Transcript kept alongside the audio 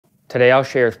Today I'll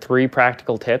share 3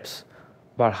 practical tips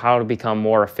about how to become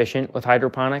more efficient with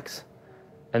hydroponics,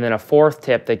 and then a 4th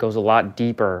tip that goes a lot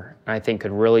deeper and I think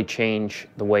could really change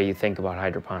the way you think about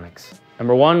hydroponics.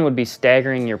 Number 1 would be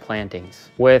staggering your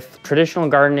plantings. With traditional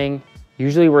gardening,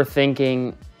 usually we're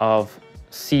thinking of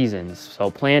seasons.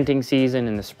 So planting season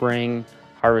in the spring,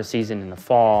 harvest season in the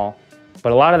fall.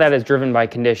 But a lot of that is driven by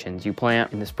conditions. You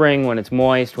plant in the spring when it's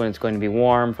moist, when it's going to be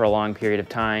warm for a long period of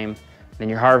time, then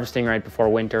you're harvesting right before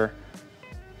winter.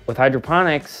 With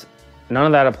hydroponics, none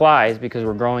of that applies because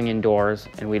we're growing indoors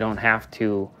and we don't have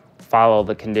to follow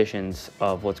the conditions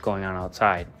of what's going on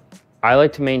outside. I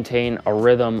like to maintain a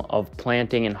rhythm of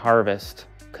planting and harvest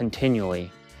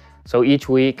continually. So each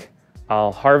week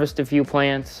I'll harvest a few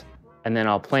plants and then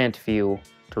I'll plant a few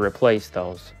to replace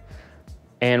those.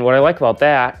 And what I like about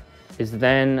that is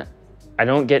then I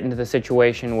don't get into the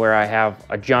situation where I have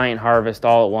a giant harvest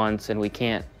all at once and we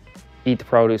can't eat the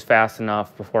produce fast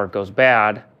enough before it goes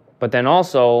bad. But then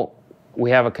also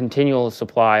we have a continual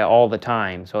supply all the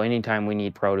time. So anytime we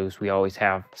need produce, we always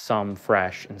have some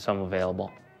fresh and some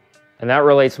available. And that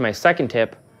relates to my 2nd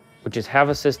tip, which is have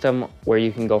a system where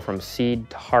you can go from seed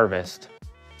to harvest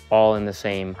all in the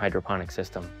same hydroponic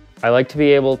system. I like to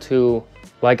be able to,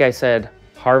 like I said,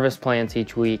 harvest plants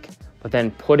each week, but then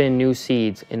put in new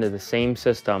seeds into the same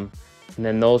system, and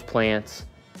then those plants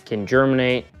can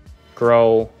germinate,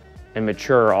 grow, and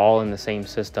mature all in the same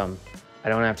system. I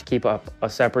don't have to keep up a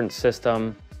separate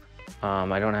system.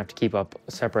 I don't have to keep up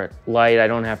a separate light. I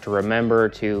don't have to remember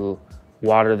to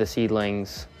water the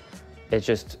seedlings. It's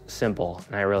just simple,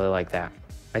 and I really like that.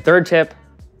 My 3rd tip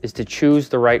is to choose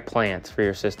the right plants for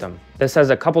your system. This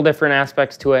has a couple different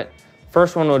aspects to it.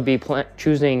 First one would be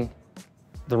choosing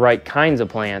the right kinds of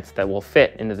plants that will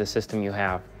fit into the system you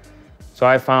have. So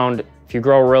I found if you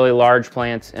grow really large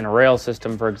plants in a rail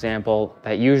system, for example,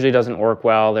 that usually doesn't work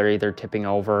well. They're either tipping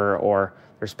over or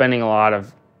they're spending a lot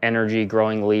of energy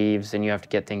growing leaves and you have to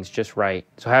get things just right.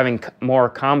 So having more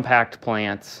compact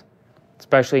plants,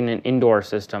 especially in an indoor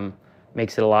system,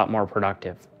 makes it a lot more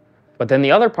productive. But then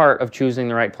the other part of choosing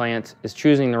the right plants is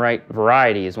choosing the right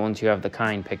varieties once you have the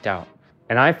kind picked out.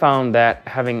 And I found that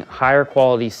having higher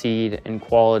quality seed and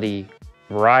quality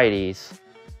varieties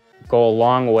go a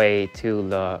long way to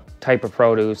the type of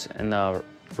produce and the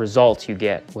results you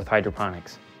get with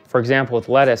hydroponics. For example, with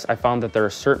lettuce, I found that there are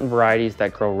certain varieties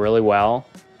that grow really well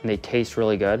and they taste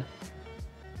really good.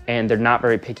 And they're not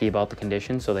very picky about the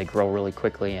conditions, so they grow really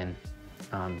quickly and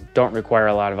don't require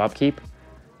a lot of upkeep.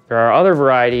 There are other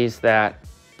varieties that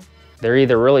they're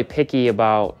either really picky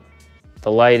about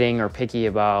the lighting or picky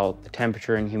about the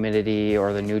temperature and humidity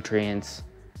or the nutrients,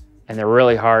 and they're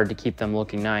really hard to keep them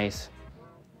looking nice.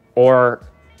 Or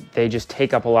they just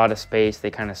take up a lot of space, they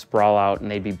kind of sprawl out,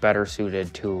 and they'd be better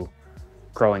suited to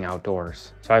growing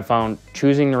outdoors. So I found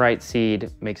choosing the right seed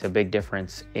makes a big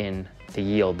difference in the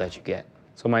yield that you get.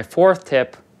 So my 4th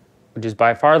tip, which is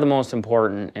by far the most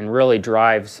important and really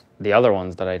drives the other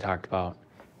ones that I talked about,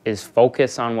 is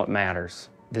focus on what matters.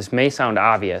 This may sound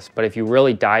obvious, but if you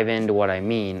really dive into what I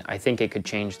mean, I think it could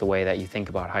change the way that you think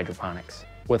about hydroponics.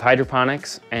 With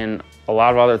hydroponics and a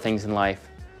lot of other things in life,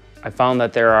 I found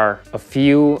that there are a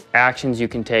few actions you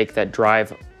can take that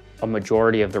drive a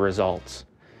majority of the results.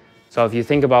 So if you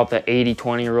think about the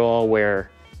 80-20 rule, where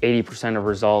 80% of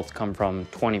results come from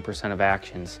 20% of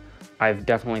actions, I've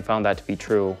definitely found that to be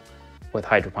true with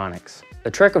hydroponics.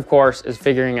 The trick, of course, is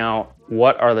figuring out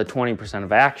what are the 20%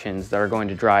 of actions that are going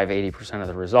to drive 80% of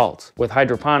the results. With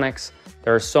hydroponics,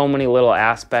 there are so many little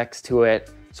aspects to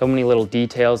it, so many little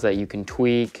details that you can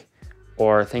tweak,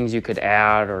 or things you could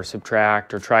add or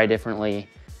subtract or try differently,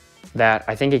 that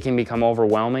I think it can become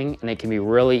overwhelming and it can be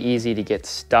really easy to get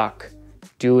stuck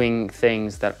doing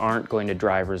things that aren't going to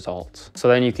drive results. So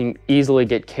then you can easily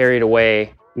get carried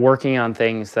away working on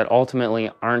things that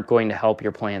ultimately aren't going to help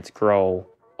your plants grow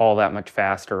all that much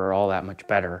faster or all that much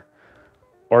better.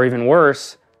 Or even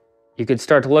worse, you could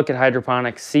start to look at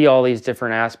hydroponics, see all these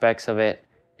different aspects of it,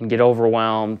 and get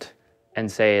overwhelmed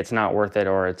and say it's not worth it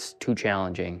or it's too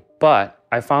challenging. But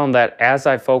I found that as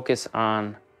I focus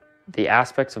on the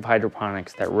aspects of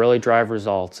hydroponics that really drive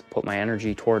results, put my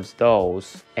energy towards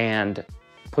those, and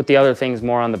put the other things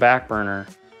more on the back burner,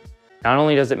 not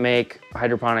only does it make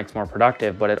hydroponics more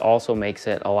productive, but it also makes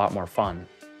it a lot more fun.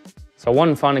 So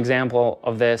one fun example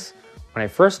of this, when I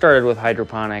first started with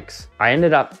hydroponics, I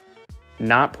ended up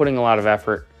not putting a lot of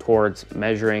effort towards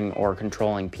measuring or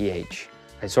controlling pH.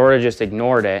 I sort of just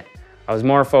ignored it. I was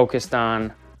more focused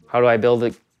on how do I build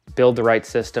the right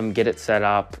system, get it set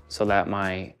up so that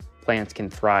my plants can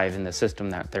thrive in the system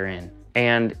that they're in.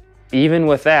 And even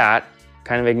with that,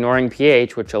 kind of ignoring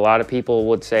pH, which a lot of people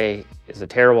would say is a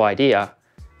terrible idea,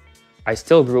 I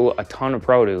still grew a ton of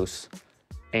produce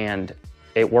and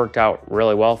it worked out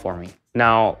really well for me.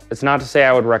 Now, it's not to say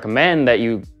I would recommend that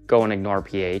you go and ignore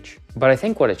pH, but I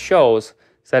think what it shows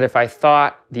is that if I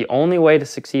thought the only way to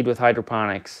succeed with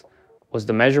hydroponics was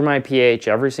to measure my pH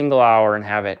every single hour and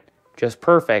have it just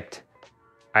perfect,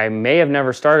 I may have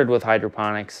never started with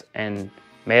hydroponics and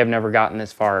may have never gotten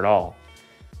this far at all.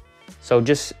 So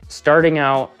just starting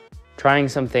out, trying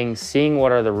some things, seeing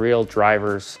what are the real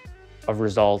drivers of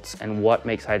results and what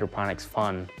makes hydroponics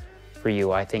fun for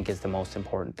you, I think is the most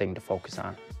important thing to focus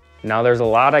on. Now there's a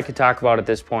lot I could talk about at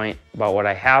this point about what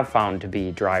I have found to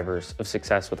be drivers of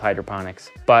success with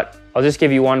hydroponics, but I'll just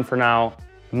give you one for now.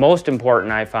 Most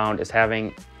important I found is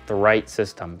having the right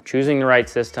system, choosing the right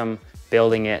system,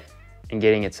 building it, and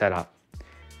getting it set up.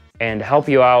 And to help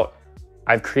you out,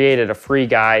 I've created a free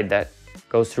guide that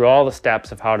goes through all the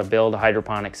steps of how to build a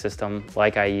hydroponic system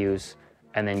like I use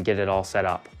and then get it all set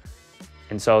up.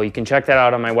 And so you can check that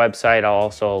out on my website. I'll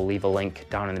also leave a link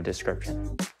down in the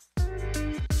description.